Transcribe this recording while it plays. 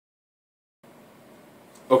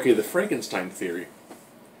Okay, the Frankenstein theory.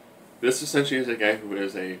 This essentially is a guy who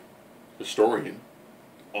is a historian,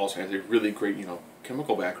 also has a really great,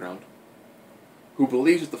 chemical background, who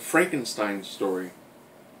believes that the Frankenstein story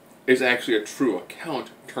is actually a true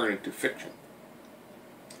account turned into fiction.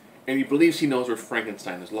 And he believes he knows where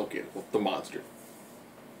Frankenstein is located, well, the monster.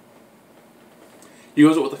 He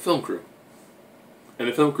goes out with the film crew. And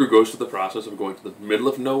the film crew goes through the process of going to the middle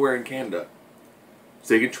of nowhere in Canada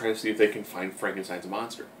so they can try to see if they can find Frankenstein's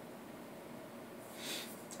monster.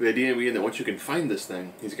 The idea being that once you can find this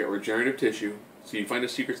thing, he's got regenerative tissue, so you find the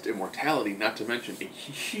secrets to immortality, not to mention a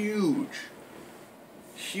huge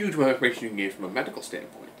amount of information you can gain from a medical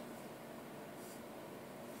standpoint.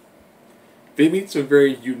 They meet some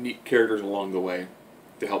very unique characters along the way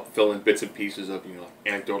to help fill in bits and pieces of,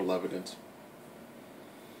 anecdotal evidence.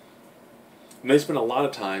 And they spend a lot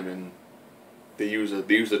of time and they use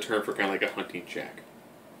the term for kind of like a hunting shack.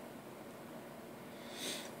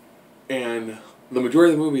 And the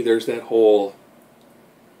majority of the movie, there's that whole,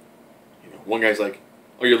 one guy's like,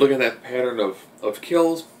 oh, you're looking at that pattern of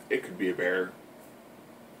kills? It could be a bear.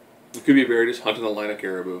 It could be a bear just hunting a line of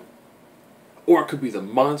caribou. Or it could be the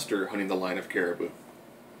monster hunting the line of caribou,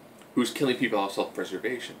 who's killing people out of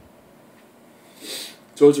self-preservation.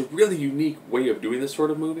 So it's a really unique way of doing this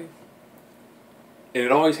sort of movie. And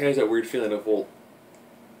it always has that weird feeling of, well,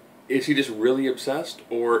 is he just really obsessed,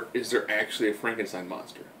 or is there actually a Frankenstein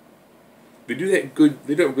monster? They do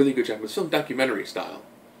a really good job. It's film documentary style.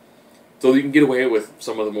 So you can get away with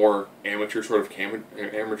some of the more amateur sort of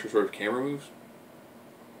camera moves.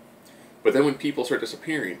 But then when people start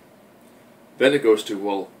disappearing, then it goes to,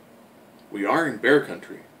 well, we are in bear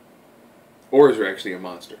country. Or is there actually a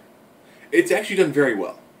monster? It's actually done very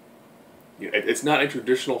well. It's not a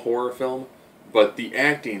traditional horror film, but the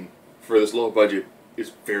acting for this low budget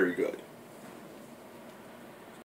is very good.